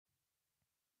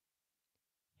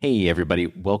Hey, everybody.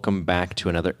 Welcome back to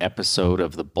another episode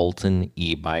of the Bolton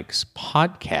e-bikes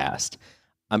podcast.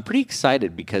 I'm pretty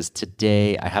excited because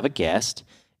today I have a guest,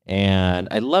 and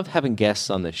I love having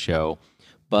guests on the show,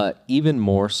 but even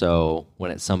more so when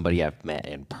it's somebody I've met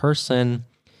in person,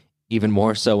 even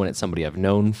more so when it's somebody I've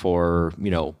known for,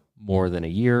 more than a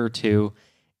year or two,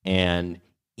 and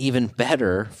even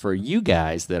better for you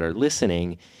guys that are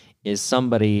listening is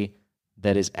somebody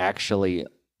that is actually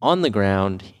on the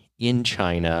ground in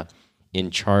China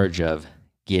in charge of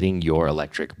getting your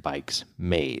electric bikes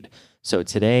made. So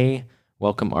today,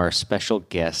 welcome our special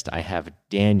guest. I have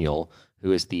Daniel,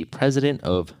 who is the president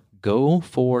of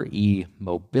Go4e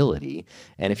Mobility.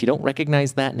 And if you don't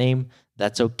recognize that name,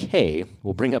 that's okay.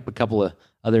 We'll bring up a couple of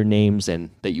other names and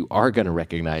that you are going to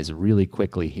recognize really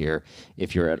quickly here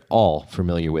if you're at all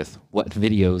familiar with what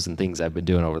videos and things I've been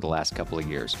doing over the last couple of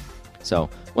years.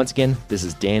 So once again, this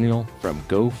is Daniel from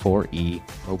Go4e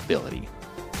Mobility.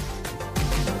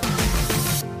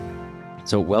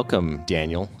 So welcome,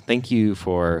 Daniel. Thank you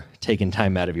for taking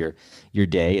time out of your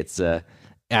day. It's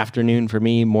afternoon for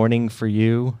me, morning for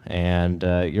you, and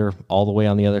you're all the way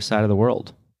on the other side of the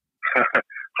world.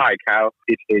 Hi, Kyle.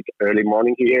 It's early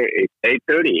morning here. It's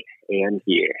 8:30 a.m.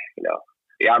 here.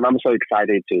 Yeah, I'm so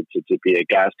excited to be a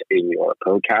guest in your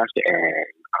podcast, and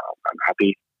I'm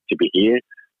happy to be here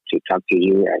to talk to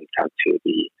you and talk to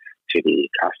the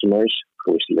customers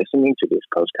who's listening to this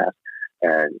podcast,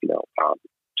 and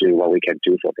do what we can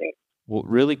do for them. Well,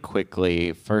 really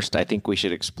quickly, first, I think we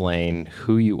should explain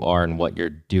who you are and what you're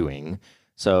doing.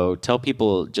 So tell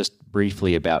people just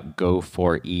briefly about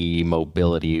Go4e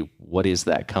Mobility. What is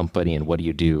that company and what do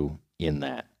you do in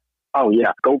that? Oh,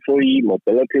 yeah. Go4e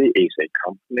Mobility is a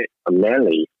company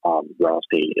mainly runs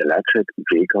the electric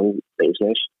vehicle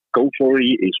business.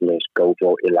 Go4e means Go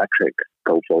for Electric,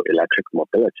 Go for Electric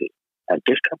Mobility. And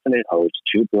this company holds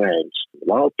two brands.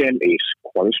 One of them is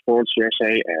Quali Sports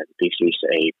USA, and this is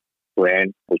a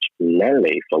brand which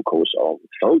mainly focuses on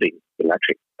folding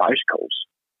electric bicycles.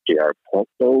 They are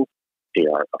portable, they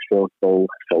are affordable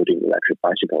folding electric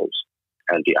bicycles.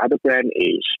 And the other brand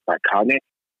is Bikonic,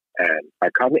 and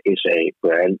Bikonic is a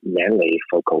brand mainly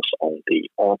focused on the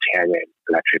all-terrain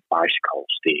electric bicycles,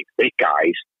 the big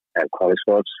guys, and Quali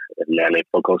Sports mainly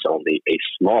focus on the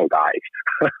small guys.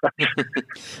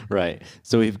 Right.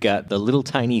 So we've got the little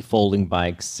tiny folding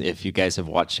bikes. If you guys have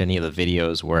watched any of the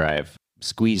videos where I've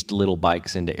squeezed little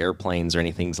bikes into airplanes or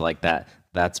anything like that,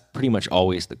 that's pretty much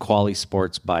always the Quali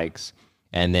Sports bikes.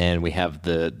 And then we have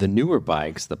the newer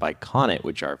bikes, the Bikonic,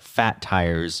 which are fat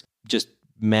tires, just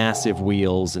massive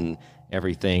wheels and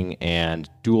everything, and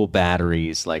dual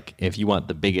batteries. Like if you want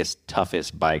the biggest,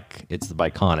 toughest bike, it's the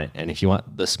Bikonic. And if you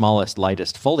want the smallest,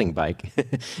 lightest folding bike,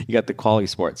 you got the Quali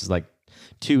Sports. It's like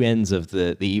two ends of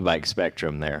the e-bike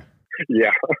spectrum there.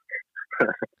 Yeah.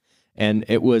 And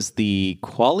it was the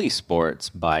Quali Sports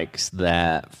bikes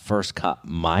that first caught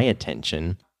my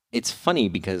attention. It's funny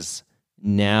because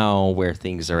now where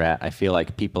things are at, I feel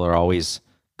like people are always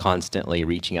constantly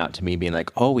reaching out to me being like,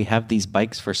 oh, we have these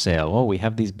bikes for sale. Oh, we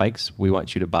have these bikes we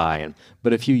want you to buy.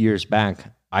 But a few years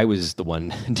back, I was the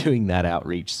one doing that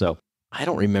outreach. So I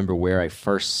don't remember where I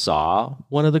first saw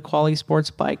one of the Quali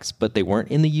Sports bikes, but they weren't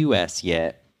in the US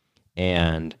yet.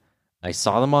 And I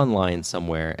saw them online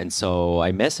somewhere. And so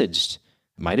I messaged,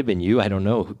 it might have been you, I don't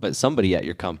know, but somebody at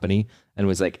your company and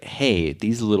was like, hey,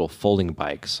 these little folding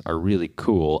bikes are really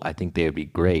cool. I think they would be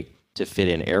great to fit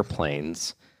in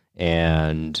airplanes.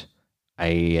 And I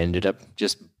ended up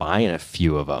just buying a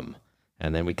few of them.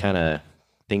 And then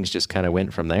things just kind of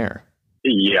went from there.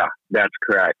 Yeah, that's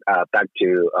correct. Back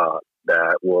to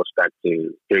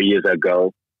 3 years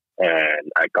ago.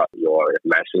 And I got your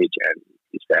message, and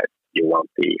you said you want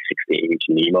the 16-inch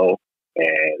Nemo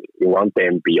and you want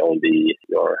them be on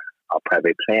your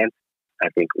private plan. I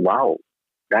think, wow,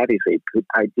 that is a good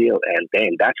idea. And then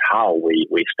that's how we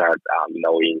start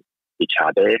knowing each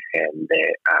other, and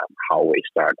then how we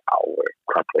start our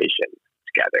cooperation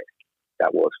together.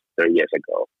 That was 3 years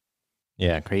ago.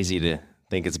 Yeah, crazy to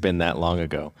think it's been that long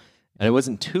ago. And it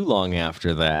wasn't too long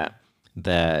after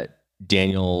that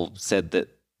Daniel said that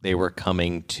they were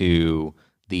coming to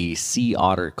the Sea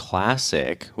Otter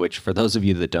Classic, which for those of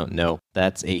you that don't know,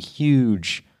 that's a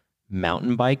huge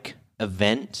mountain bike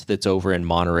event that's over in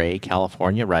Monterey,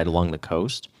 California, right along the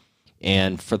coast.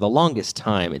 And for the longest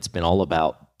time, it's been all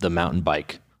about the mountain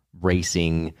bike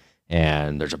racing,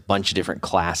 and there's a bunch of different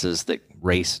classes that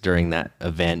race during that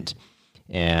event.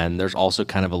 And there's also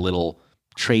kind of a little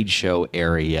trade show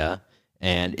area,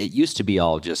 and it used to be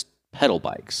all just pedal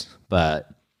bikes, but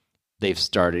they've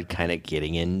started kind of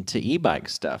getting into e-bike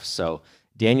stuff. So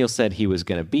Daniel said he was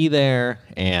going to be there,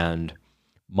 and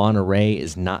Monterey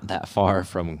is not that far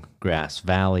from Grass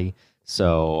Valley.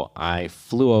 So I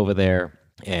flew over there,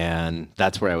 and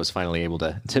that's where I was finally able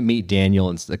to meet Daniel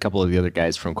and a couple of the other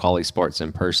guys from Quali Sports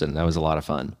in person. That was a lot of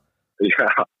fun. Yeah,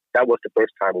 that was the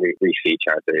first time we see each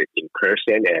other in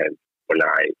person. And when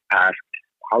I asked,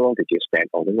 how long did you spend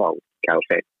on the road? Cal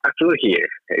said, I flew here.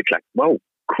 It's like, whoa,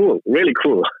 cool, really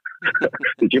cool.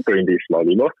 Did you bring this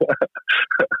money? No?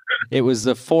 It was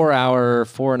a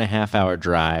 4.5 hour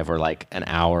drive, or like an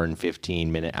hour and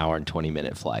 15-minute, hour and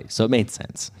 20-minute flight. So it made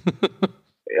sense.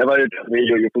 About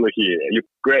you flew here. You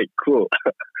great, cool.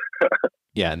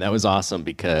 Yeah, and that was awesome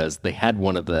because they had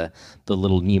one of the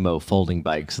little Nemo folding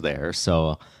bikes there.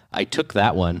 So I took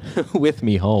that one with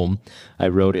me home. I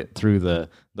rode it through the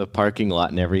parking lot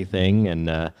and everything,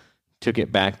 and took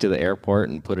it back to the airport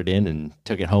and put it in and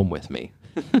took it home with me.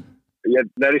 Yeah,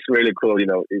 that is really cool.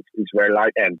 It's very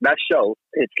light. And that show,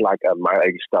 it's like a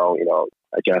milestone.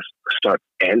 I just start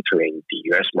entering the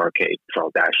U.S. market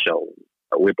from that show.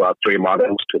 We brought 3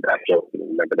 models to that show.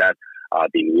 Remember that?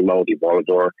 The Nemo, the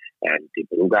Volador, and the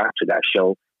Beluga to that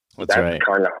show. That's right.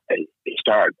 Kind of the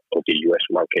start of the U.S.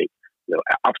 market.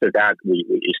 After that, we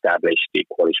established the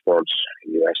Quali Sports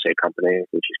USA company,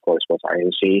 which is Quali Sports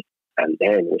Inc. And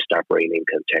then we start bringing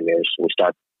containers. We set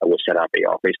up an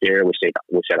office there. We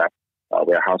set up a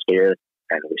warehouse there,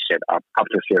 and we set up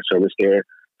after-sales service there.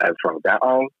 And from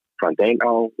then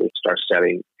on, we start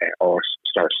selling or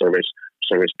start service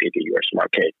to the U.S.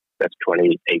 market. That's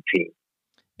 2018.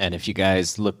 And if you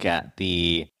guys look at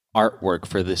the artwork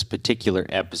for this particular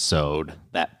episode,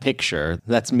 that picture,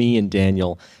 that's me and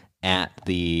Daniel at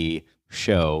the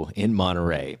show in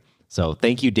Monterey. So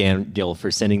thank you, Daniel,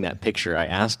 for sending that picture. I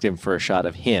asked him for a shot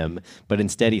of him, but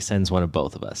instead he sends one of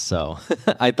both of us. So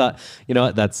I thought, you know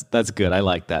what, that's good. I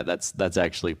like that. That's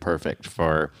actually perfect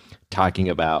for talking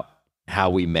about how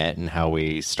we met and how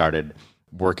we started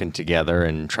working together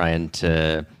and trying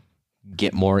to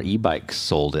get more e-bikes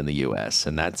sold in the US.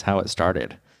 And that's how it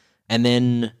started. And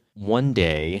then one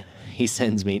day he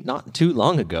sends me, not too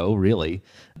long ago, really,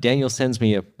 Daniel sends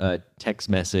me a text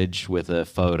message with a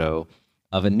photo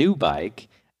of a new bike,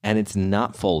 and it's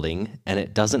not folding, and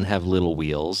it doesn't have little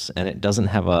wheels, and it doesn't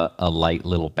have a light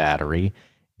little battery.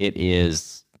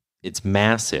 It's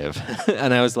massive.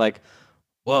 And I was like,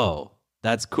 whoa,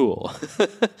 that's cool.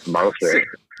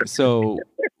 So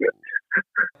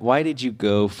why did you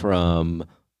go from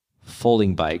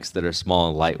folding bikes that are small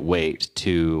and lightweight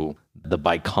to the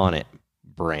Bikeonic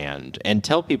brand? And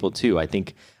tell people too, I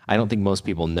don't think most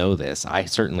people know this. I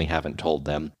certainly haven't told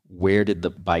them. Where did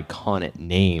the Bikeonic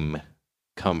name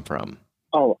come from?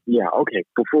 Oh, yeah, okay.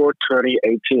 Before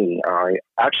 2018,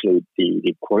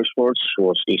 the Quali Sports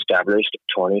was established in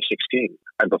 2016.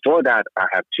 And before that, I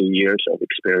have 2 years of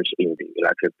experience in the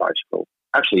electric bicycle.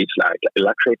 Actually, it's like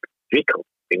electric vehicle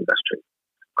industry.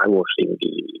 I was in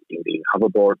the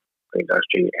hoverboard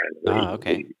industry,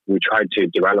 and we tried to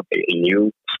develop a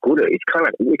new scooter. It's kind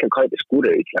of like, we can call it a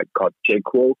scooter. It's like called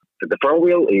J-Cool. The front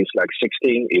wheel is like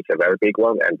 16. It's a very big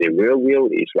one, and the rear wheel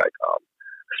is like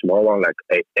small one, like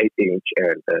 8-inch,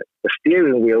 and the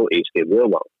steering wheel is the real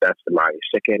one. That's my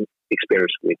second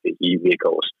experience with the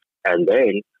e-vehicles. And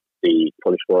then the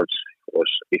Quali Sports was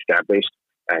established,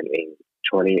 and in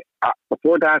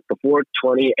before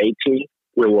 2018,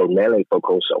 we were mainly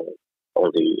focused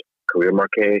on the Korean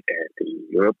market and the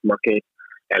Europe market.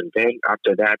 And then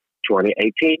after that,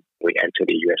 2018, we entered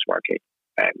the US market.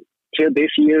 And till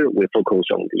this year, we focus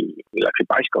on the electric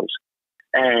bicycles.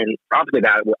 And after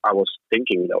that, I was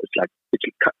thinking, it's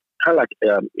kind of like,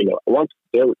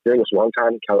 there was one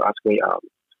time Cal asked me,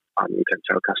 you can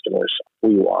tell customers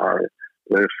who you are,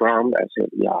 where you're from. I said,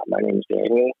 yeah, my name is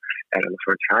Daniel, and I'm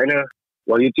from China.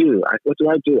 What do you do? What do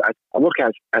I do? I work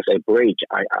as a bridge.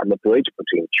 I'm a bridge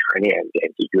between China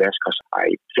and the US, because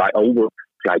I fly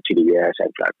to the US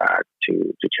and fly back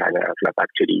to China and fly back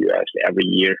to the US every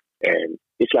year. And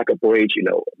it's like a bridge,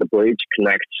 the bridge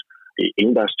connects the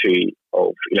industry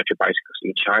of electric bicycles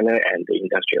in China and the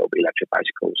industry of electric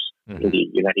bicycles in the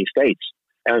United States.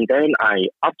 And then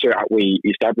after we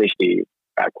established the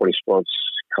Quali Sports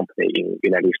company in the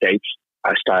United States,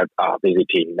 I started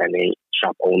visiting many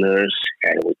shop owners,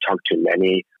 and we talked to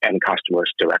many end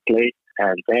customers directly.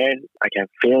 And then I can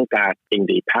feel that in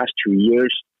the past 2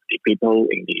 years, the people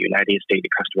in the United States, the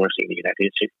customers in the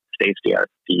United States,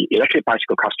 the electric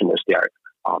bicycle customers, they are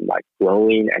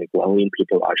growing and growing.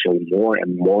 People are showing more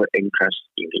and more interest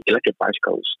in the electric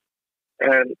bicycles.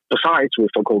 And besides,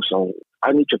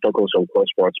 I need to focus on Quali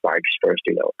Sports bikes first,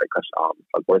 because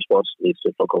Quali Sports needs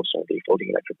to focus on the folding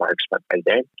electric bikes. And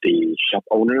then the shop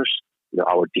owners,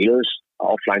 our dealers,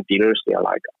 offline dealers, they are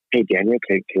like, hey, Daniel,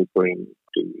 can you bring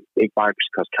the big bikes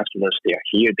because customers, they are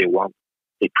here, they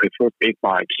prefer big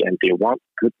bikes and they want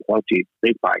good quality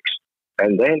big bikes.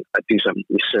 And then I do some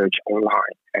research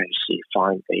online and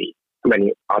find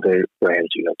many other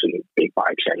brands, doing big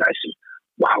bikes, and I see,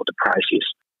 wow, the price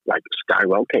is like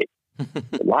skyrocket.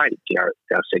 Why they're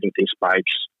selling these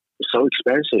bikes so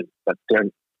expensive, but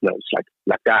then it's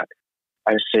like that.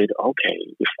 I said, okay,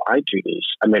 if I do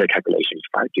this, I made a calculation.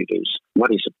 If I do this,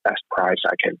 what is the best price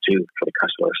I can do for the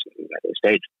customers in the United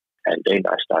States? And then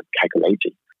I start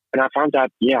calculating. And I found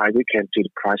that, we can do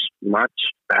the price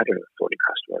much better for the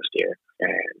customers there.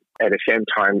 And at the same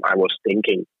time, I was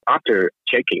thinking, after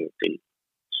checking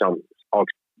some old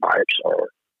bikes or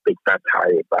big fat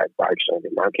tire bikes on the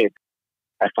market,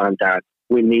 I found that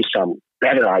we need some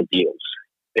better ideas.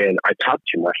 And I talked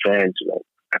to my friends,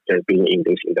 after being in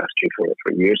this industry for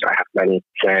years. I have many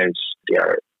friends, they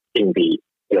are in the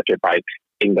electric bike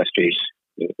industries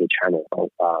in China on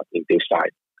this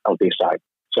side.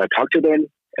 So I talked to them,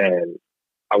 and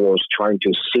I was trying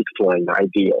to seek for an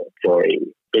idea for a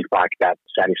big bike that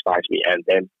satisfies me. And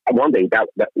then one day I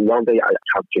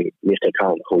talked to Mr.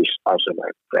 Kang, who is also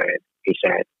my friend. He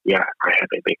said, I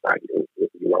have a big bike.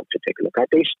 You want to take a look at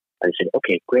this? I said,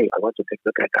 okay, great. I want to take a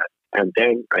look at that. And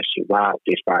then I see, wow,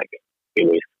 this bike,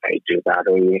 with a dual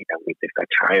battery and with the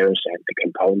tires and the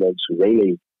components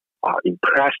really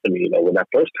impressed me. When the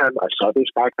first time I saw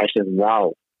this bike, I said,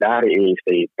 wow, that is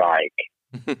the bike.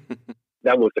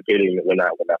 That was the feeling when I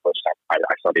first time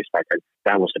I saw this bike, and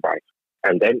that was the bike.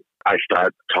 And then I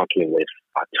started talking with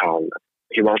Tom.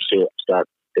 He wants to start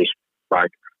this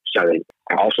bike selling.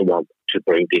 I also want to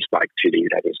bring this bike to the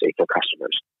United States for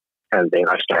customers. And then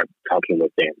I start talking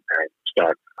with them and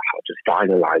start how to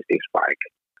finalize this bike.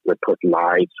 We put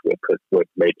lights, we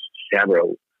made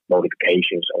several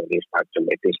modifications on this bike to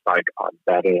make this bike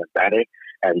better and better.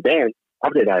 And then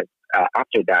after that,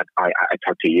 I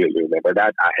talked to you. You remember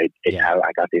that? I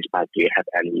got this bike. Do you have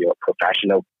any your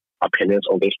professional opinions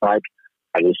on this bike?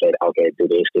 And you said, okay, do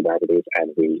this, do that, do this,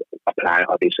 and we apply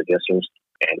all these suggestions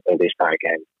and on this bike,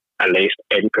 and at least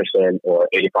 80% or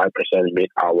 85%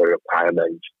 meet our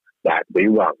requirements that we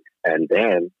want. And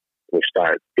then we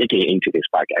start digging into this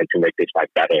bike and to make this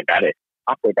bike better and better.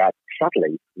 After that,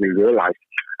 suddenly I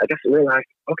just realized,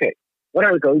 okay, what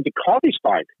are we going to call this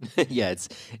bike? It's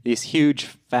this huge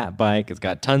fat bike. It's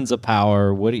got tons of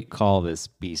power. What do you call this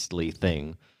beastly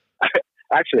thing?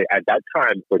 Actually, at that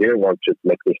time, we didn't want to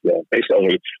make this based on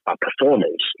its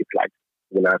performance. It's like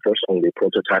when I first owned the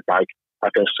prototype bike, I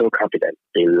felt so confident.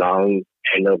 The long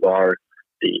handlebar,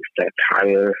 the flat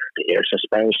tire, the air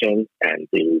suspension, and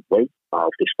the weight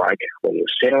of this bike. When you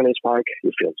sit on this bike,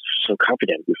 you feel so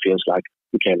confident. It feels like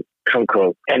you can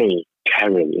conquer any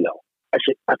terrain, I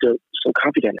feel so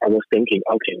confident. I was thinking,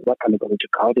 okay, what am I going to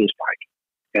call this bike?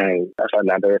 And there's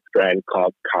another friend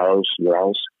called Carlos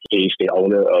Morales. He's the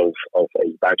owner of a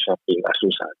bike shop in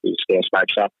Azusa, the Stairs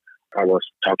Bike Shop. I was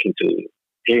talking to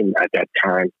him at that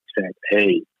time, said,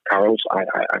 hey, Carlos, I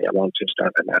want to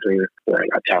start another brand.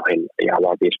 I tell him, I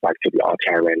want this bike to be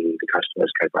all-terrain. The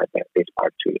customers can ride this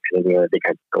bike to anywhere. They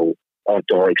can go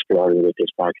outdoor exploring with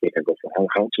this bike. They can go for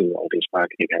hunting on this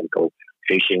bike. They can go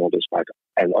fishing on this bike.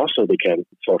 And also they can,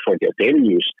 for their daily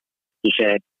use. He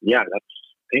said, let's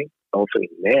think of a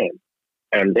name.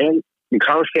 And then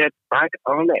Carlos said, Bike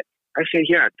on it. I said,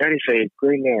 that is a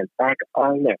great name, Bike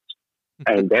on it.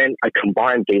 And then I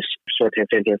combined this certain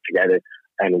sentence together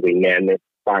and we named it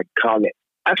Bike-Conic.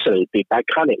 Actually, the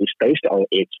Bike-Conic is based on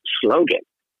its slogan.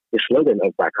 The slogan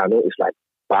of Bike-Conic is like,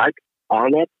 bike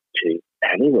on it to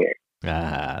anywhere.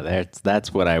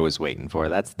 That's what I was waiting for.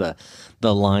 That's the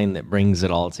line that brings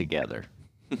it all together.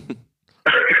 That's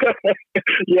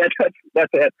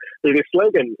it. The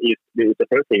slogan is the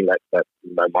first thing that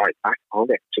my mind, back on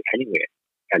it to anywhere.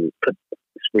 And put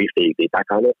with the back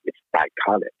on it, it's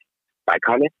Bike-Conic.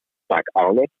 Bike-Conic, back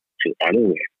on it to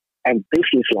anywhere. And this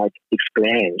is like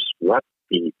explains what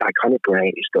the Bike-Conic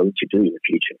brand is going to do in the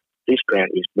future. This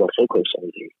brand is more focused on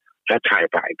the flat tire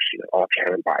bikes,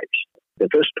 all-terrain bikes. The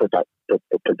first product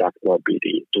will be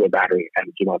the dual battery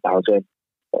MD1000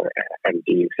 or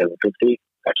MD750,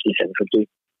 XD750.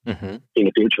 Mm-hmm. In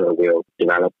the future, we'll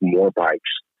develop more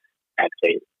bikes at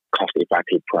a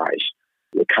cost-effective price.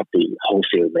 We cut the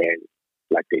wholesale man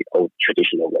like the old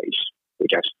traditional ways. We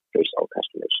just face our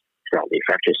customers from the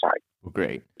factory side.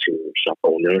 Great. To shop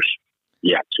owners,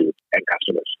 to end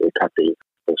customers. We cut the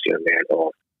wholesale man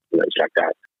or it's like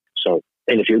that. So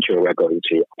in the future, we're going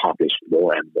to publish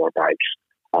more and more bikes.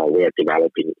 We are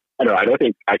developing. I don't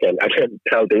think I can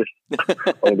tell this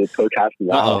on the podcast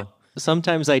now.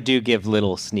 Sometimes I do give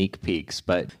little sneak peeks,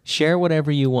 but share whatever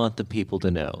you want the people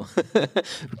to know.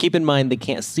 Keep in mind they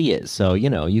can't see it, so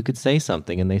you could say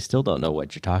something and they still don't know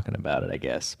what you're talking about I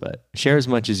guess. But share as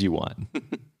much as you want.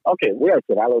 Okay, we are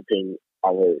developing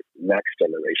our next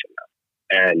generation now.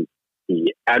 And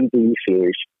the MD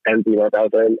series, MD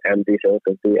 1000, MD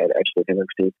 750, and HD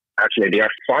 750, actually they are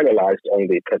finalized on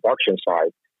the production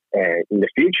side. And in the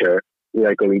future, we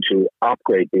are going to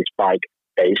upgrade this bike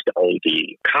based on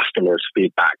the customers'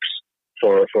 feedbacks.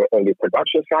 For on the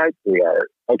production side, we're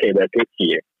good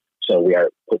here. So we are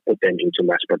put them into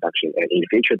mass production, and in the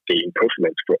future, the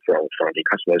improvements from the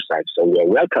customer side. So we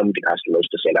welcome the customers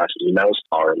to send us emails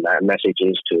or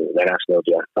messages to let us know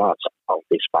their thoughts on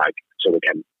this bike, so we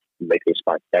can make this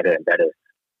bike better and better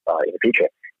in the future.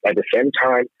 At the same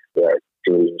time, we are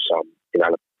doing some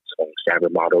developments on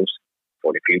several models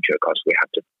for the future because we have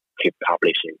to keep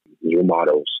publishing new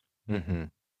models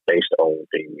based on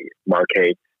the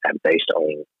market and based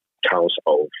on tons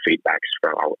of feedbacks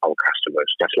from our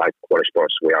customers. Just like Quarter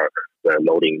Sports, we're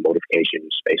loading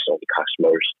modifications based on the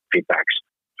customers' feedbacks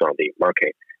from the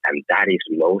market, and that is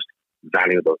most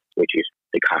valuable, which is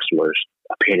the customers'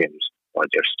 opinions on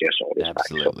just on this bike.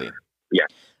 Absolutely. So, yeah.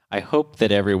 I hope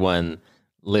that everyone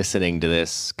listening to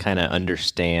this kind of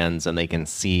understands and they can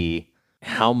see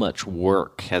how much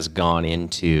work has gone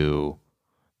into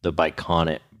the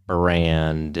Biconic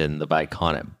brand and the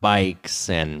Biconic bikes,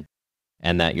 and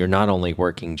that you're not only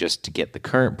working just to get the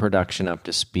current production up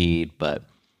to speed, but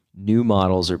new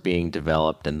models are being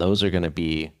developed and those are going to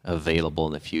be available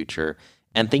in the future.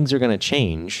 And things are going to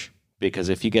change because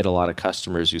if you get a lot of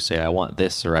customers who say, I want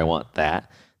this or I want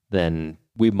that, then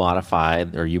you modify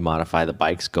the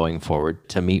bikes going forward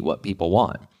to meet what people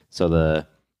want. So the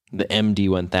MD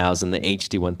 1000, the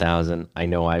HD 1000, I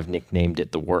know I've nicknamed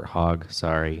it the Warthog.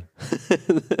 Sorry.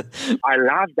 I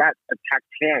love that attack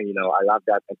plan. I love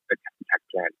that attack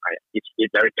plan.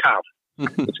 It's very tough.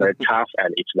 It's very tough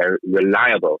and it's very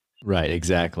reliable. Right,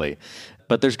 exactly.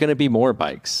 But there's going to be more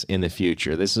bikes in the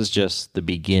future. This is just the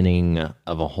beginning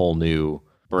of a whole new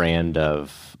brand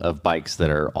of bikes that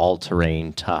are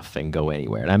all-terrain, tough, and go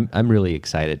anywhere. And I'm really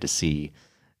excited to see.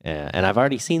 And I've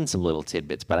already seen some little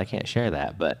tidbits, but I can't share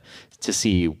that. But to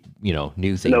see,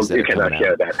 new things that are coming out. No, you cannot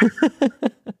share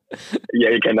that. Yeah,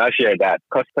 you cannot share that.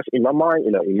 Because in my mind,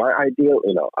 in my ideal,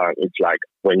 it's like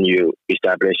when you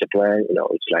establish a brand,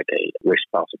 it's like a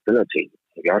responsibility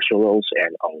on your shoulders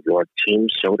and on your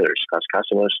team's shoulders. Because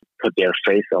customers put their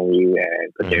faith on you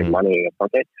and put their money in your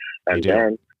pocket. And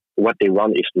then what they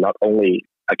want is not only,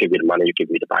 I give you the money, you give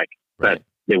me the bike, but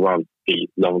they want the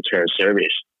long-term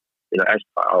service. As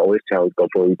I always tell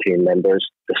GoForE team members,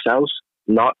 the sales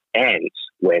not ends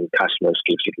when customers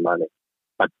give you the money,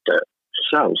 but the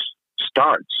sales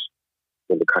starts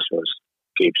when the customers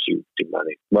gives you the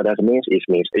money. What that means is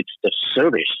it's the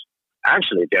service.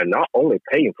 Actually, they're not only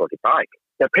paying for the bike,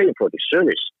 they're paying for the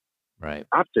service. Right.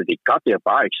 After they got their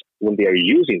bikes, when they are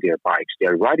using their bikes, they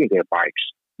are riding their bikes,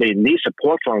 they need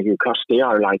support from you because they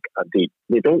are like,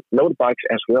 they don't know the bikes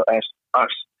as well as us.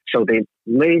 So they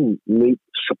may need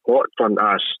support from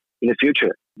us in the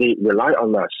future. They rely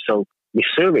on us. So the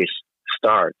service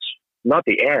starts, not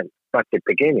the end, but the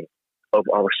beginning of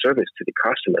our service to the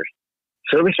customers.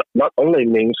 Service not only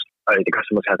means the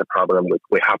customers have a problem,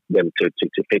 we help them to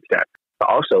fix that. But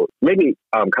also, maybe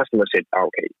customers said,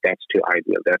 okay, that's too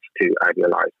ideal, that's too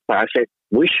idealized. But I said,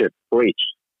 we should bridge.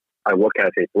 I work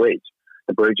as a bridge.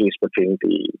 The bridge is between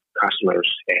the customers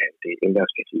and the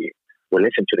industry here. We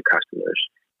listen to the customers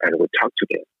and we talk to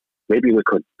them. Maybe we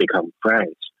could become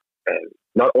friends and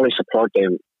not only support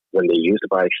them when they use the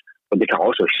bikes, but they can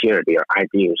also share their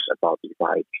ideas about the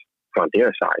bike from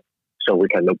their side. So we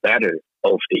can know better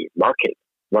of the market,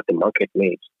 what the market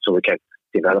needs, so we can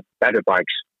develop better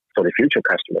bikes for the future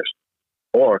customers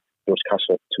or those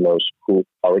customers who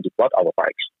already bought our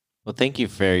bikes. Well, thank you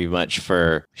very much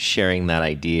for sharing that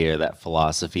idea, that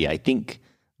philosophy. I think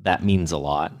that means a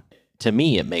lot. To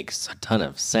me, it makes a ton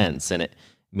of sense, and it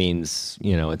means,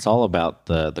 it's all about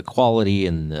the quality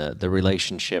and the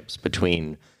relationships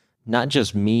between not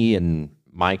just me and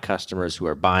my customers who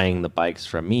are buying the bikes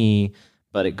from me,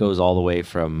 but it goes all the way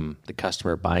from the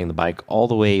customer buying the bike all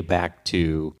the way back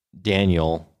to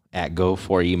Daniel at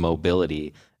GoForE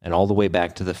Mobility and all the way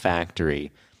back to the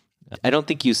factory. I don't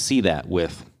think you see that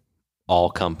with all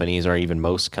companies or even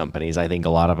most companies. I think a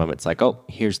lot of them, it's like, oh,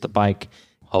 here's the bike.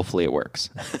 Hopefully it works.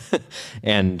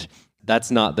 And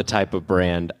that's not the type of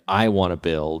brand I want to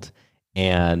build.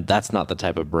 And that's not the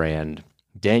type of brand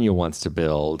Daniel wants to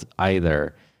build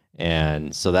either.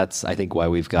 And so that's, I think, why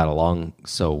we've got along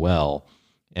so well.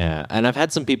 And I've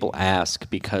had some people ask,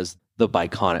 because the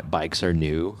Biconic bikes are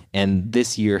new, and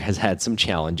this year has had some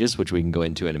challenges, which we can go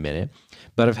into in a minute.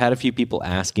 But I've had a few people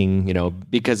asking,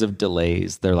 because of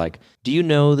delays, they're like, do you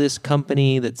know this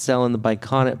company that's selling the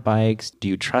Biconic bikes? Do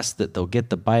you trust that they'll get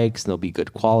the bikes and they'll be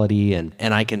good quality? And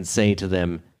I can say to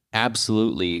them,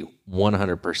 absolutely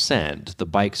 100%. The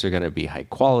bikes are going to be high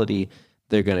quality.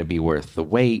 They're going to be worth the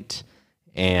wait.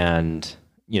 And,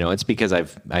 it's because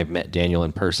I've met Daniel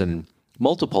in person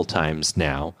multiple times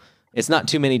now. It's not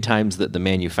too many times that the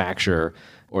manufacturer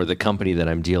or the company that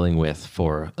I'm dealing with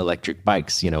for electric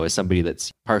bikes, is somebody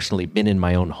that's personally been in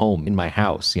my own home, in my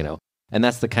house, and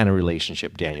that's the kind of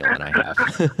relationship Daniel and I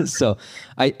have. So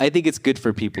I think it's good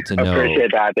for people to know.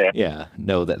 Appreciate that.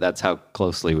 Know that that's how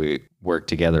closely we work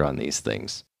together on these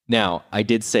things. Now, I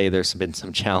did say there's been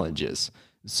some challenges.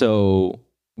 So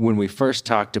when we first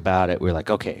talked about it, we were like,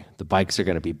 okay, the bikes are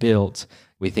going to be built.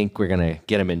 We think we're going to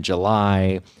get them in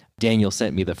July. Daniel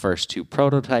sent me the first 2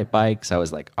 prototype bikes. I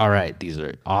was like, all right, these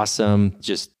are awesome.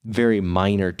 Just very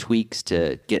minor tweaks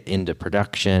to get into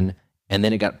production. And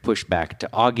then it got pushed back to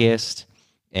August.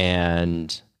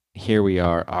 And here we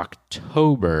are,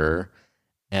 October.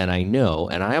 And I know,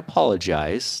 and I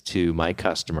apologize to my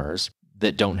customers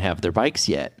that don't have their bikes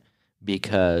yet,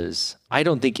 because I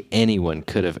don't think anyone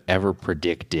could have ever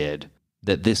predicted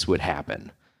that this would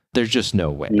happen. There's just no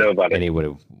way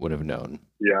anyone would have known.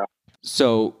 Yeah.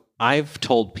 So I've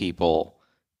told people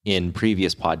in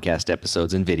previous podcast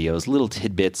episodes and videos little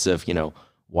tidbits of,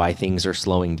 why things are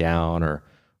slowing down,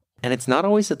 and it's not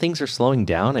always that things are slowing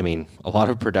down. I mean, a lot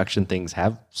of production things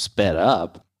have sped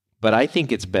up, but I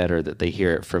think it's better that they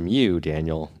hear it from you,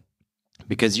 Daniel,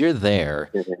 because you're there.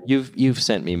 Mm-hmm. You've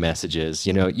sent me messages,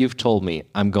 you've told me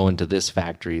I'm going to this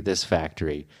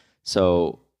factory.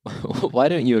 So why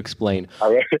don't you explain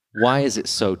why is it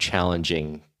so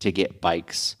challenging to get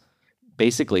bikes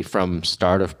basically from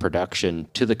start of production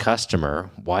to the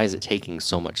customer? Why is it taking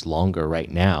so much longer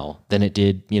right now than it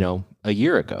did, a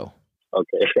year ago?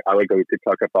 Okay, are we going to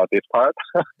talk about this part?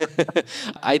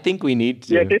 I think we need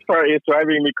to. Yeah, this part is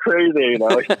driving me crazy,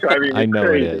 It's driving me crazy. I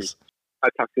know it is. I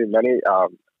talked to many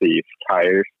the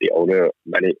suppliers, the owner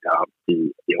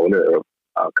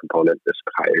of component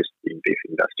suppliers in this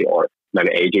industry, or many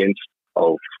agents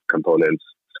of components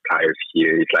suppliers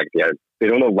here. It's like they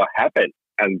don't know what happened.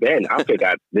 And then after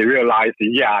that, they realize,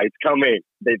 it's coming.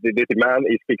 The demand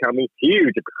is becoming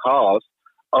huge because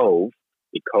of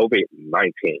the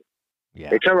COVID-19. Yeah.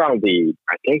 It's around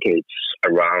I think it's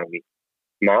around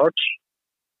March.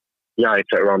 Yeah, it's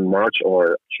around March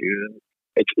or June.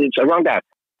 It's around that.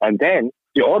 And then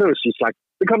the orders is like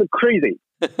becoming crazy.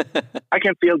 I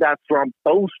can feel that from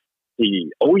both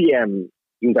the OEM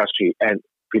industry, and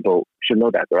people should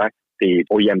know that, right? The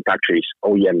OEM factories,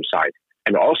 OEM side,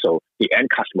 and also the end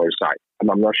customer side.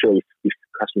 I'm not sure if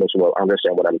customers will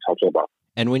understand what I'm talking about.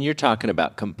 And when you're talking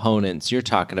about components, you're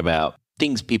talking about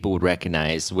things people would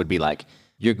recognize would be like,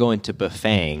 you're going to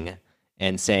Bafang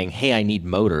and saying, hey, I need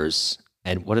motors.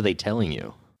 And what are they telling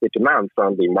you? The demand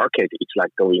from the market is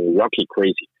like going rocky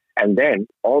crazy. And then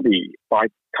all the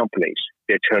bike companies,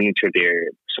 they're turning to their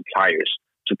suppliers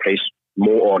to place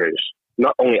more orders.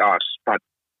 Not only us, but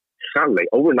suddenly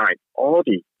overnight, all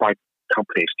the bike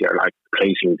companies, they're like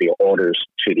placing their orders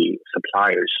to the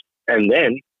suppliers. And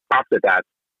then after that,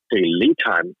 the lead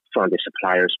time from the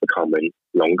suppliers becoming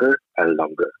longer and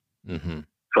longer. Mm-hmm.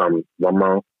 From 1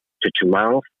 month to 2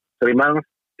 months, 3 months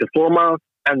to 4 months.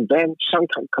 And then some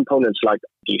components like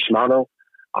the Shimano,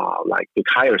 like the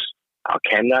tires,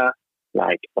 Kenda,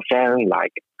 like a fan,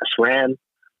 like a SRAM,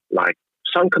 like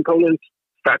some component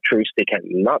factories, they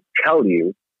cannot tell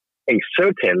you a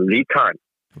certain lead time.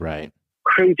 Right.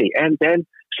 Crazy. And then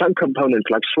some components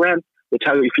like SRAM, they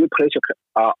tell you if you place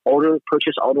a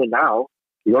purchase order now,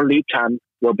 your lead time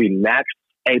will be next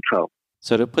April.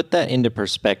 So to put that into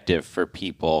perspective for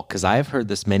people, because I've heard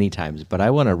this many times, but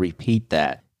I want to repeat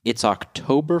that. It's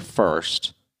October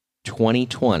 1st,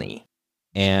 2020,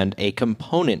 and a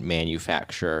component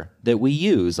manufacturer that we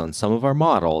use on some of our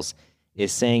models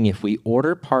is saying if we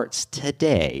order parts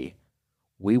today,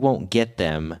 we won't get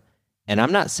them. And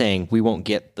I'm not saying we won't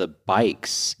get the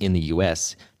bikes in the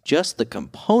US, just the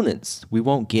components we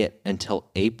won't get until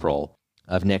April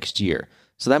of next year.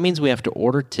 So that means we have to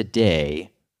order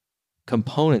today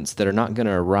components that are not going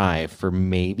to arrive for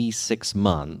maybe 6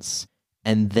 months.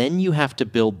 And then you have to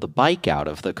build the bike out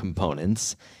of the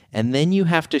components, and then you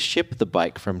have to ship the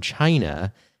bike from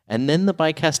China, and then the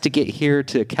bike has to get here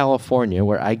to California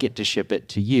where I get to ship it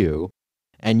to you.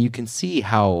 And you can see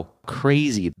how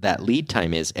crazy that lead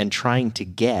time is, and trying to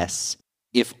guess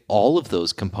if all of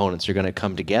those components are going to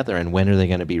come together and when are they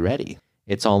going to be ready.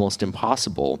 It's almost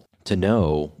impossible. to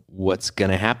know what's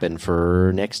going to happen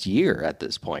for next year at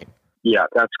this point. Yeah,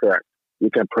 that's correct. You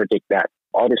can predict that.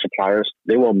 All the suppliers,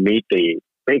 they will meet the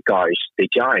big guys, the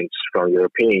giants from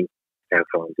European and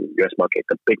from the US market,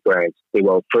 the big brands. They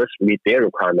will first meet their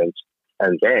requirements,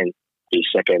 and then the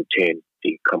second tier,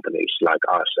 the companies like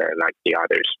us and like the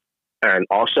others. And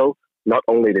also, not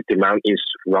only the demand is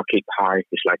rocket high,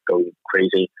 it's like going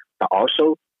crazy, but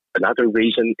also another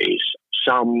reason is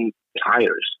some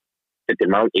suppliers, the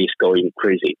demand is going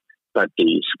crazy, but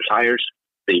the suppliers,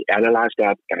 they analyze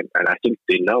that, and I think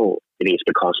they know it is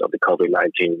because of the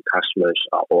COVID-19 customers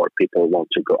or people want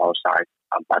to go outside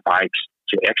by bikes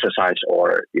to exercise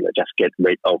or just get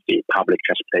rid of the public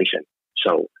transportation.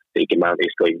 So the demand is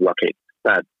going rocket,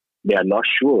 but they are not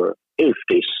sure if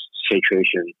this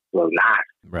situation will last.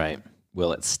 Right.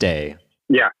 Will it stay?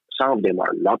 Yeah, some of them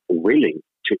are not willing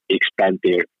to expand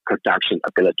their production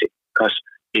ability because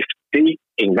if they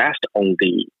invest on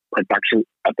the production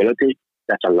ability,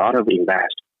 that's a lot of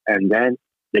invest, and then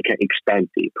they can expand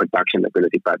the production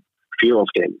ability, but few of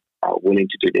them are willing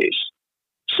to do this.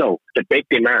 So the big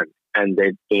demand, and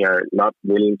they are not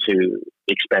willing to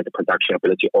expand the production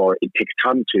ability, or it takes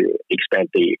time to expand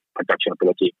the production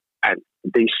ability, and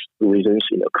these reasons,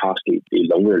 cost the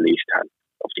longer lead time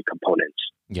of the components.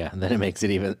 Yeah, and then it makes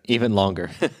it even longer.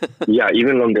 Yeah,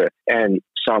 even longer. And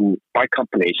some bike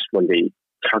companies, when they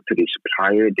talk to the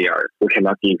supplier, we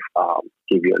cannot give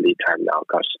you a lead time now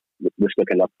because we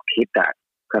cannot keep that,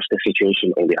 because the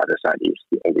situation on the other side is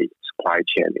the supply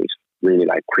chain is really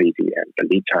like crazy, and the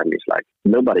lead time is like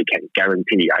nobody can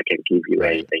guarantee I can give you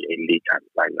a lead time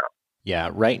right now.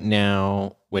 Yeah, right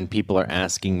now when people are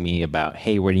asking me about,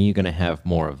 hey, when are you going to have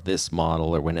more of this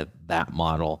model or when of that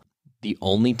model, the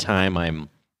only time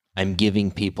I'm giving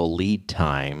people lead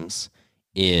times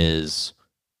is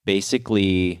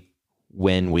basically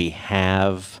when we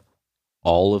have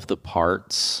all of the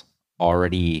parts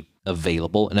already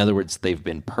available. In other words, they've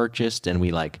been purchased and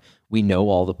we know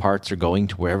all the parts are going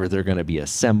to wherever they're going to be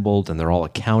assembled and they're all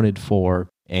accounted for.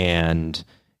 And,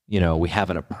 we have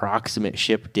an approximate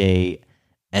ship date.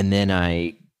 And then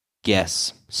I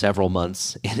guess several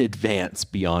months in advance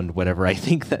beyond whatever I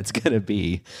think that's going to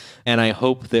be. And I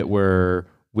hope that we're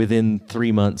within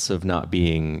 3 months of not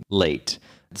being late.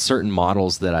 Certain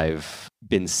models that I've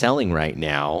been selling right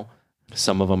now,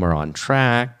 some of them are on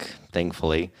track,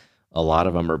 thankfully. A lot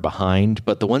of them are behind,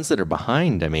 but the ones that are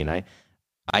behind,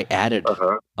 I added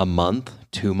a month,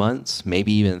 2 months,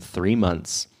 maybe even 3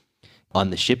 months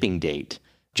on the shipping date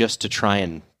just to try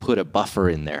and put a buffer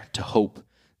in there to hope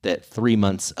that 3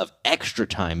 months of extra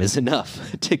time is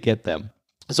enough to get them.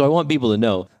 So I want people to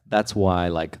know that's why,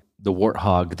 like the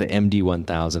Warthog, the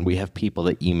MD1000, we have people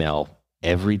that email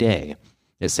every day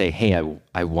that say, hey,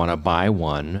 I want to buy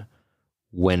one.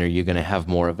 When are you going to have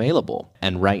more available?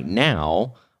 And right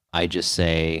now, I just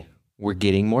say, we're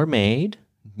getting more made.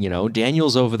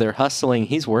 Daniel's over there hustling.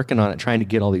 He's working on it, trying to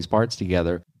get all these parts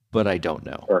together, but I don't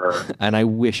know. And I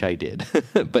wish I did,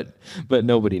 but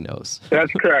nobody knows.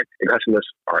 That's correct. Customers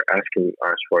are asking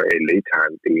us for a lead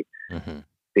time.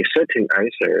 The certain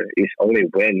answer is only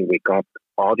when we got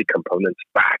all the components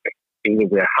back in the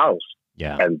warehouse.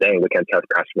 Yeah. And then we can tell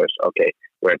the customers, okay,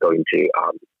 we're going to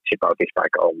ship out this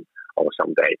bike on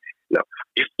someday.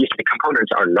 If the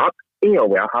components are not in your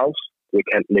warehouse, we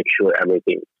can make sure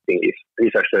everything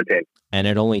is certain. And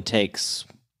it only takes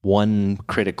one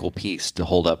critical piece to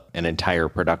hold up an entire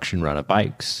production run of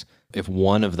bikes. If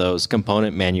one of those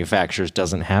component manufacturers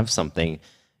doesn't have something,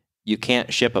 you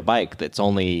can't ship a bike that's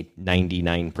only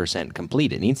 99%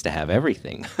 complete. It needs to have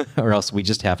everything, or else we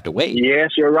just have to wait.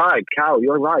 Yes, you're right, Cal.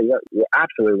 You're right. You're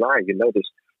absolutely right.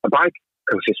 A bike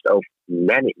consists of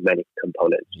many, many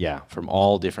components. Yeah, from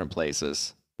all different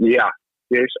places. Yeah,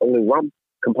 there's only one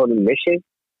component missing.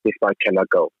 This bike cannot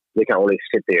go. They can only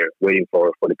sit there waiting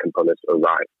for the components to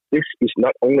arrive. This is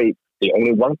not only the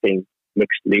only one thing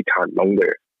makes lead time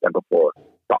longer than before,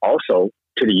 but also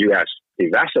to the U.S., the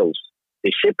vessels,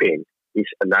 the shipping is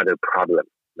another problem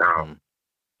now.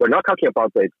 We're not talking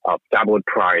about the double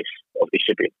price of the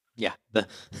shipping. Yeah,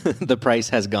 the price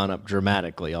has gone up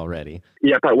dramatically already.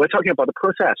 Yeah, but we're talking about the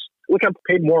process. We can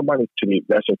pay more money to the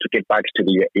vessel to get bikes to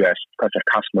the U.S. because the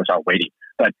customers are waiting.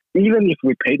 But even if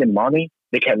we pay the money,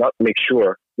 they cannot make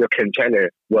sure your container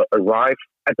will arrive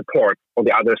at the port on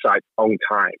the other side on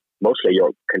time. Mostly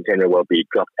your container will be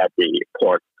dropped at the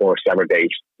port for several days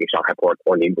in Shanghai port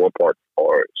or Ningbo port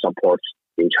or some ports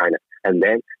in China. And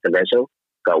then the vessel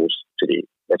goes to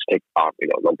let's take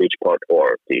Long Beach port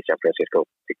or the San Francisco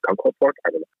the Concord port,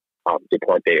 the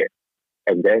port there.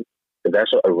 And then the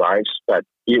vessel arrives, but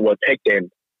it will take them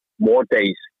more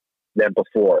days than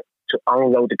before to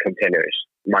unload the containers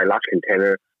my last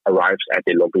container arrives at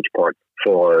the Long Beach port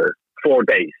for 4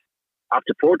 days.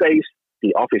 After 4 days,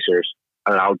 the officers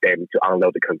allowed them to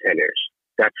unload the containers.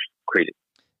 That's crazy.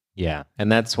 Yeah.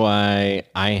 And that's why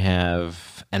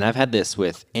I've had this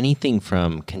with anything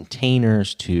from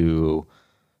containers to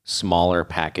smaller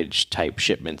package type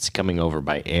shipments coming over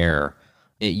by air.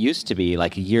 It used to be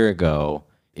like a year ago,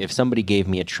 if somebody gave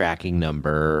me a tracking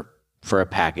number for a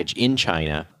package in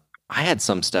China, I had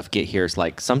some stuff get here. It's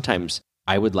like sometimes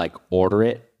I would like order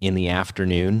it in the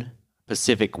afternoon,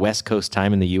 Pacific West Coast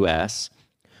time in the US,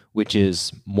 which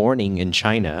is morning in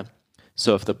China.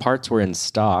 So if the parts were in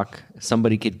stock,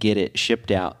 somebody could get it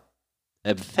shipped out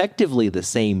effectively the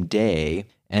same day.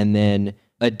 And then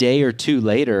a day or two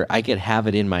later, I could have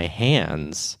it in my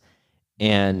hands.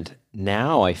 And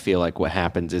now I feel like what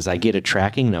happens is I get a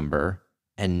tracking number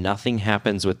and nothing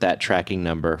happens with that tracking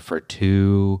number for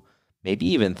 2, maybe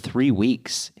even 3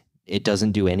 weeks. It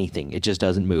doesn't do anything. It just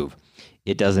doesn't move.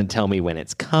 It doesn't tell me when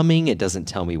it's coming. It doesn't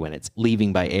tell me when it's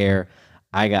leaving by air.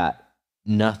 I got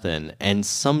nothing. And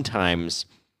sometimes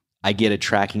I get a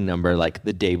tracking number like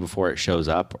the day before it shows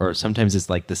up, or sometimes it's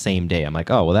like the same day. I'm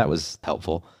like, oh, well, that was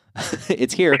helpful.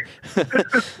 It's here.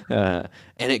 And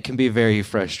it can be very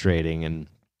frustrating. And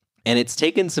it's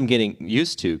taken some getting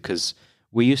used to, because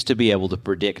we used to be able to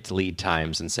predict lead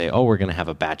times and say, oh, we're going to have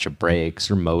a batch of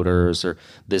brakes or motors or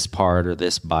this part or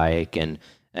this bike. And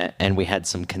we had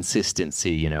some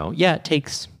consistency, Yeah, it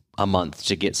takes a month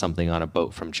to get something on a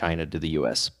boat from China to the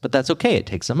US, but that's okay. It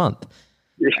takes a month.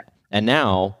 Yeah. And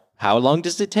now, how long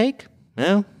does it take?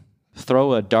 Well,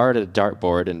 throw a dart at a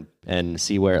dartboard and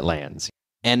see where it lands.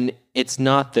 And it's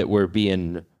not that we're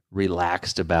being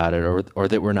relaxed about it or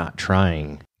that we're not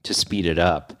trying to speed it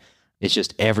up. It's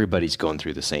just everybody's going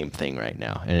through the same thing right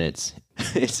now. And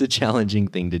it's a challenging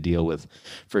thing to deal with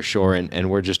for sure. And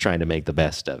we're just trying to make the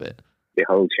best of it. The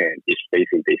whole chain is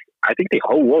facing this. I think the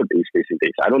whole world is facing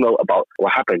this. I don't know about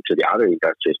what happened to the other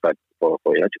industries, but for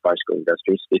electric bicycle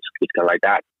industries, it's kind of like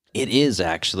that. It is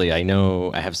actually. I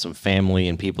know I have some family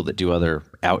and people that do other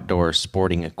outdoor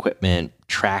sporting equipment,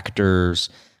 tractors,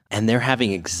 and they're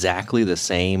having exactly the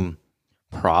same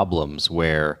problems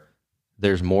where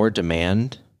there's more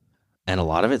demand, and a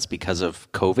lot of it's because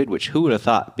of COVID, which who would have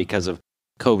thought because of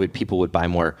COVID people would buy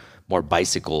more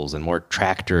bicycles and more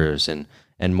tractors and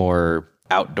more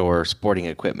outdoor sporting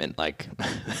equipment. Like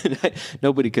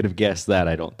nobody could have guessed that,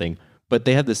 I don't think. But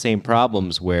they have the same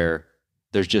problems where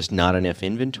there's just not enough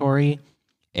inventory,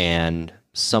 and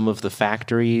some of the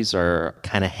factories are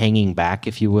kind of hanging back,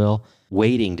 if you will,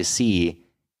 waiting to see,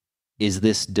 is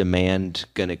this demand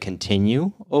going to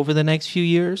continue over the next few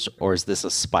years, or is this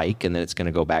a spike and then it's going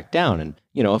to go back down? And,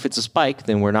 if it's a spike,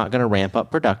 then we're not going to ramp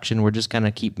up production. We're just going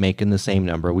to keep making the same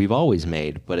number we've always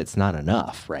made, but it's not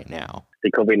enough right now.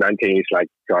 The COVID-19 is like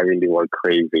driving the world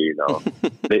crazy,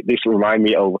 This reminds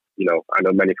me of, I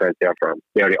know many friends, they are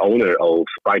the owner of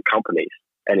bike companies.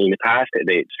 And in the past,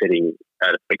 they're sitting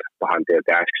behind their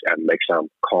desks and make some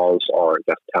calls or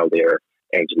just tell their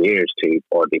engineers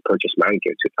or the purchase manager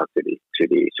to talk to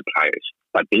the suppliers.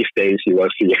 But these days, you will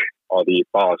see all the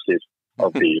bosses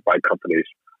of the bike companies,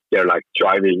 they're like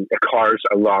driving cars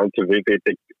along to visit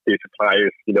the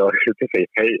suppliers, to say,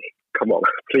 hey, come on,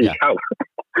 please help.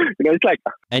 It's like...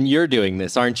 And you're doing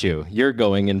this, aren't you? You're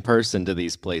going in person to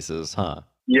these places, huh?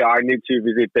 Yeah, I need to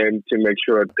visit them to make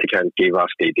sure they can give us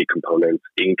the components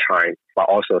in time. But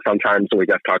also sometimes we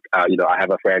just talk, I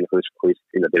have a friend who's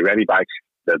the Rally Bikes,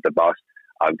 the boss,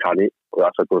 Tony, we're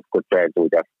also good friends. We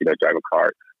just, drive a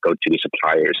car, go to the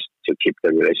suppliers to keep the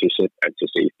relationship and to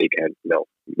see if they can,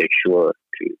 make sure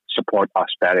to support us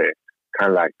better.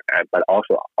 Kind of like, but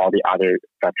also all the other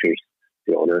factories,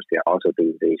 the owners, they're also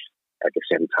doing this at the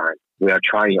same time. We are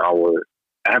trying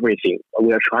everything.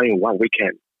 We are trying what we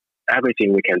can,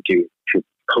 everything we can do to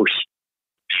push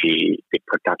the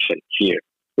production here.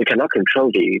 We cannot control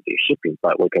the shipping,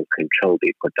 but we can control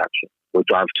the production. We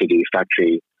drive to the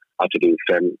factory,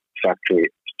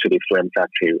 to the frame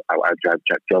factory, I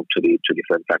drove to the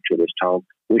frame factory this time.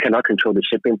 We cannot control the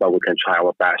shipping, but we can try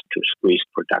our best to squeeze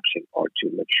production or to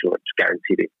make sure to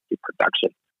guarantee the production.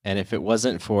 And if it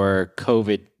wasn't for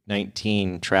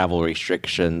COVID-19 travel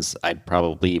restrictions, I'd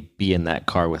probably be in that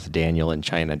car with Daniel in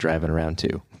China driving around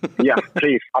too. Yeah,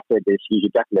 please update this. You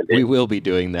definitely. We will be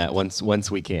doing that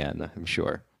once we can, I'm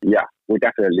sure. Yeah, we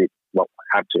definitely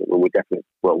have to. We definitely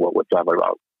will drive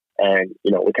around. And,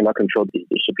 we cannot control the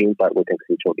shipping, but we can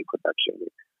control the production.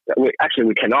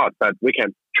 We cannot, but we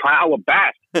can try our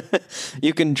best.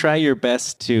 You can try your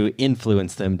best to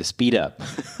influence them to speed up.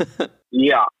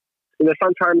 Yeah.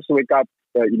 Sometimes we got,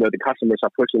 the customers are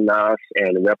pushing us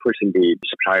and we're pushing the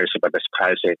suppliers, but the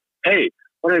suppliers say, hey,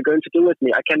 what are you going to do with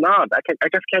me? I cannot. I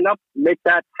just cannot make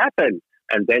that happen.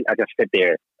 And then I just sit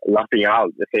there laughing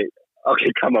out. They say,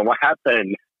 okay, come on, what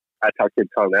happened? I talk to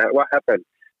Tom, what happened?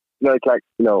 It's like,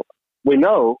 we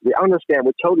understand,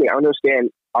 we totally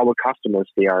understand our customers.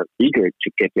 They are eager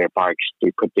to get their bikes.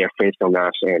 They put their faith on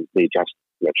us and they just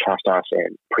trust us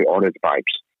and pre-order the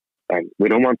bikes. And we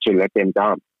don't want to let them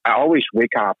down. I always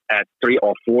wake up at 3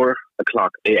 or 4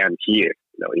 o'clock a.m. here,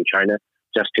 in China,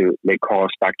 just to make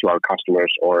calls back to our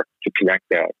customers or to connect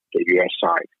the US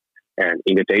side. And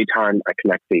in the daytime, I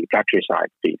connect the factory side,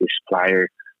 the supplier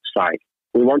side.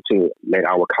 We want to let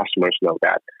our customers know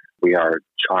that we are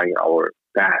trying our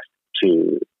best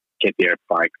to get their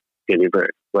bike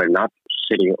delivered. We're not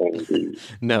sitting on the...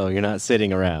 No, you're not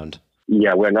sitting around.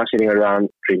 Yeah, we're not sitting around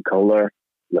drink cola,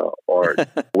 or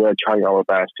we're trying our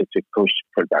best to push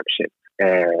production.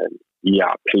 And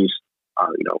yeah, please,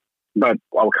 but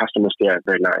our customers, they are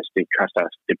very nice. They trust us.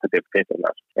 They put their faith in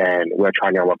us. And we're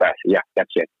trying our best. Yeah,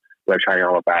 that's it. We're trying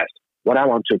our best. What I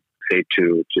want to say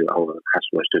to our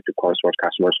customers, to Quansource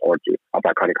customers or to our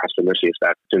iconic customers is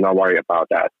that do not worry about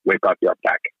that. We've got your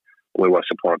back. We will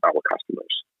support our customers.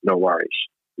 No worries.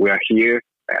 We are here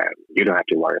and you don't have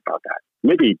to worry about that.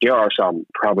 Maybe there are some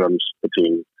problems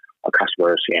between our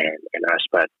customers and us,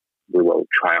 but we will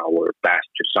try our best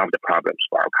to solve the problems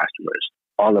for our customers.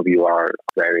 All of you are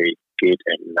very good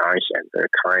and nice and very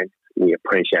kind. We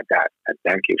appreciate that. And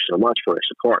thank you so much for your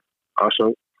support.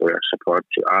 Also, for your support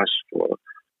to us,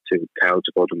 to tell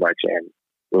to Bolton Bikes, and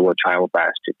we will try our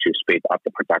best to speed up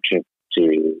the production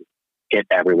to get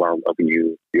every one of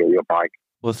you your bike.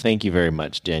 Well, thank you very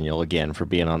much, Daniel, again, for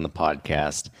being on the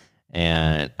podcast.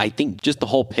 And I think just the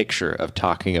whole picture of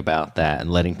talking about that and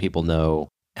letting people know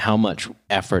how much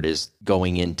effort is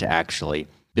going into actually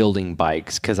building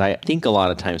bikes, because I think a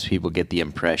lot of times people get the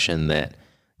impression that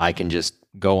I can just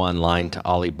go online to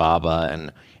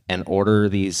Alibaba and order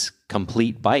these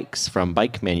complete bikes from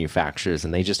bike manufacturers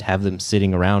and they just have them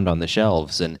sitting around on the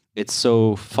shelves. And it's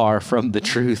so far from the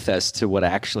truth as to what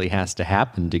actually has to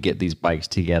happen to get these bikes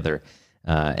together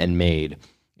and made.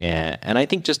 And I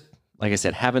think just, like I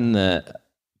said, having the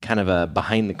kind of a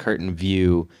behind the curtain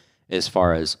view as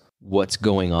far as what's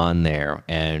going on there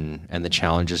and the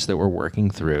challenges that we're working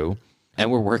through,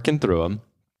 and we're working through them.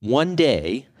 One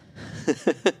day,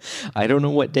 I don't know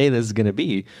what day this is going to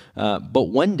be, but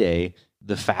one day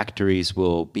the factories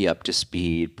will be up to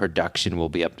speed, production will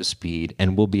be up to speed,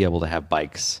 and we'll be able to have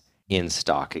bikes in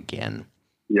stock again.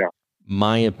 Yeah.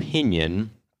 My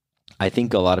opinion, I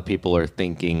think a lot of people are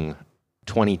thinking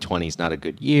 2020 is not a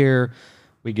good year.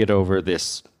 We get over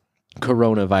this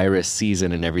coronavirus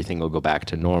season and everything will go back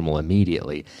to normal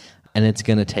immediately. And it's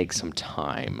going to take some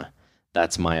time.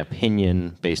 That's my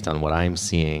opinion based on what I'm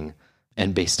seeing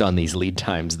and based on these lead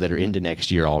times that are into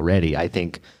next year already. I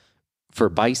think for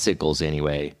bicycles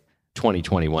anyway,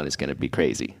 2021 is going to be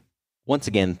crazy. Once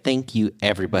again, thank you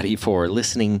everybody for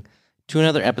listening to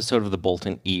another episode of the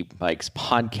Bolton e-Bikes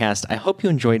podcast. I hope you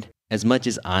enjoyed as much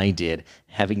as I did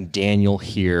having Daniel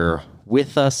here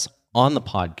with us on the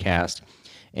podcast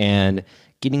and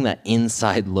getting that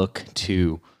inside look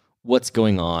to what's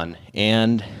going on.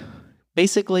 And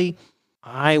basically,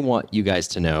 I want you guys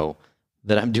to know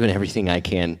that I'm doing everything I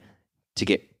can to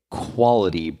get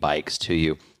quality bikes to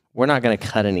you. We're not going to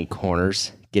cut any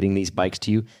corners getting these bikes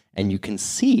to you. And you can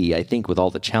see, I think, with all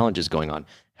the challenges going on,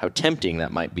 how tempting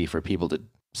that might be for people to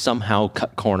somehow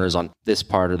cut corners on this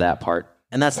part or that part.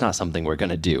 And that's not something we're going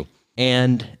to do.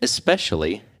 And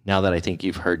especially now that I think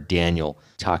you've heard Daniel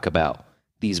talk about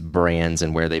these brands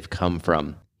and where they've come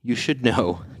from, you should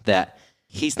know that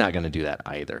he's not going to do that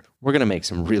either. We're going to make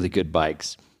some really good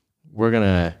bikes. We're going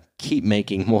to keep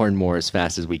making more and more as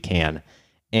fast as we can.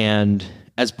 And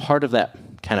as part of that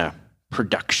kind of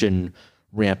production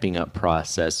ramping up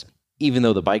process, even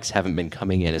though the bikes haven't been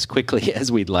coming in as quickly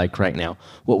as we'd like right now,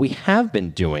 what we have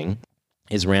been doing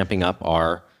is ramping up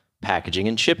our packaging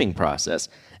and shipping process.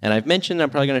 And I've mentioned I'm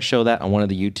probably going to show that on one of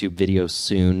the YouTube videos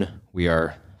soon. We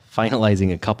are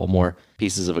finalizing a couple more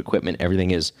pieces of equipment.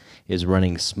 Everything is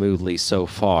running smoothly so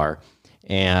far.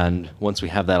 And once we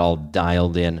have that all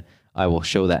dialed in, I will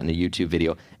show that in a YouTube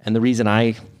video. And the reason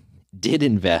I did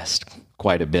invest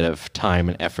quite a bit of time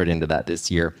and effort into that this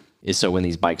year is so when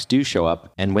these bikes do show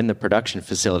up and when the production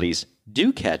facilities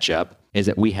do catch up, is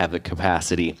that we have the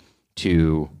capacity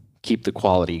to keep the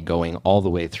quality going all the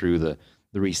way through the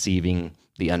receiving,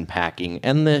 the unpacking,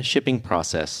 and the shipping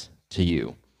process to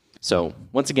you. So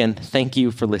once again, thank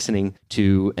you for listening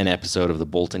to an episode of the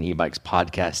Bolton e-Bikes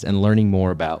podcast and learning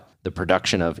more about the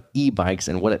production of e-bikes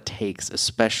and what it takes,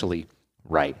 especially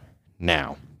right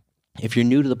now. If you're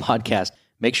new to the podcast,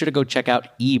 make sure to go check out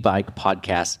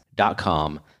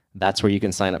ebikepodcast.com. That's where you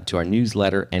can sign up to our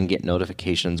newsletter and get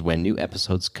notifications when new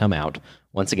episodes come out.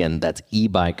 Once again, that's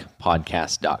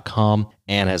ebikepodcast.com.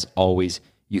 And as always,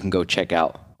 you can go check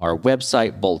out our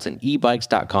website,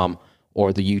 boltonebikes.com,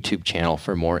 or the YouTube channel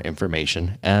for more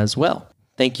information as well.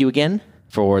 Thank you again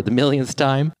for the millionth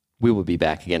time. We will be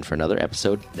back again for another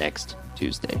episode next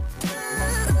Tuesday.